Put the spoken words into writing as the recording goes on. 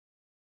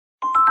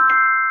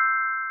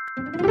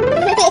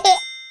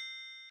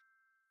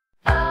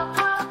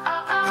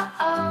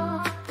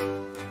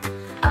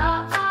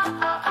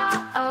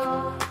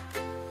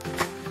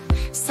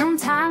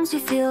Sometimes you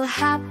feel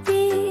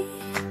happy,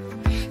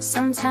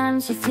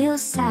 sometimes you feel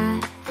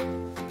sad.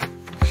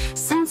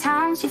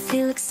 Sometimes you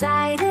feel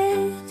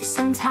excited,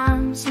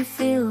 sometimes you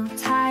feel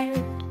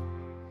tired.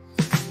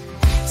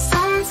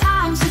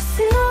 Sometimes you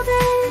feel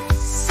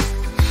this,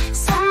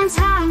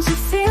 sometimes you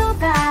feel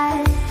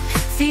that.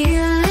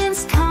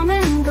 Feelings come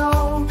and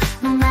go,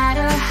 no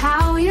matter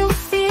how you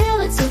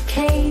feel, it's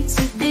okay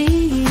to be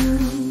you.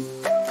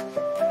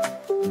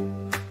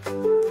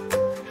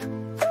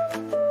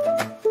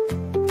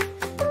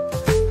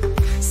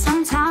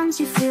 Sometimes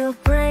you feel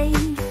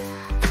brave,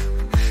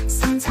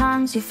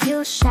 sometimes you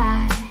feel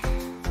shy.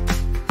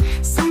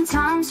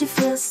 Sometimes you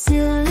feel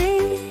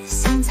silly,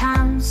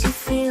 sometimes you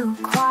feel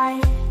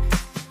quiet.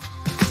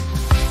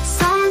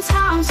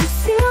 Sometimes you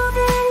feel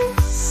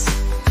this,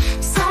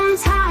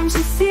 sometimes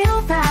you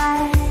feel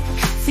that.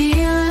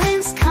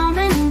 Feelings come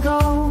and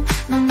go,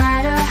 no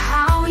matter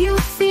how you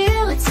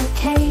feel, it's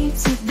okay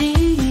to be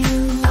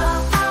you.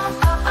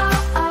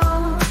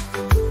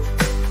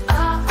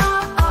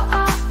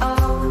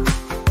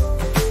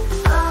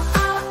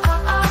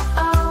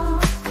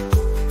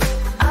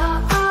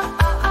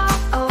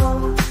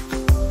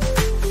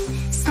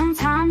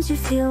 Sometimes you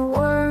feel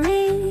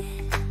worried,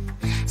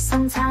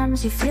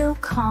 sometimes you feel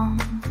calm.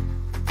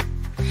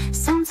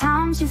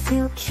 Sometimes you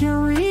feel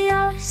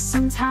curious,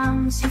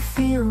 sometimes you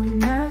feel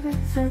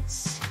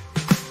nervous.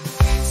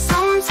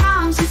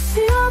 Sometimes you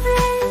feel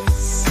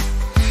this,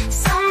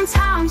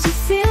 sometimes you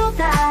feel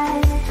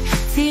that.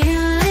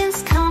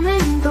 Feelings come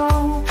and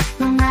go,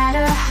 no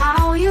matter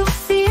how you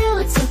feel,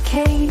 it's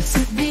okay to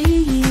be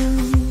you.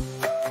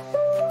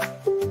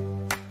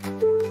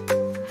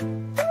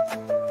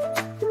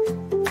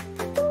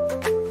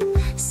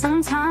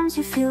 Sometimes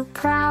you feel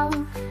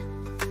proud,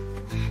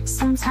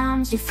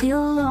 sometimes you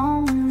feel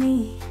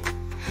lonely.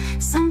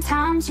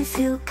 Sometimes you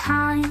feel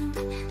kind,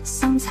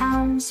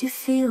 sometimes you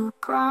feel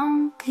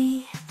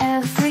grumpy.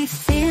 Every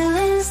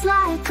feeling's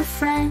like a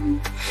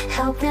friend,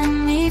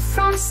 helping me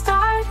from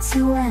start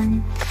to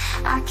end.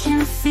 I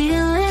can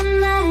feel in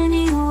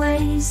many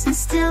ways and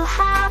still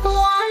have a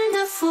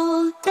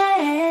wonderful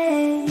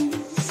day.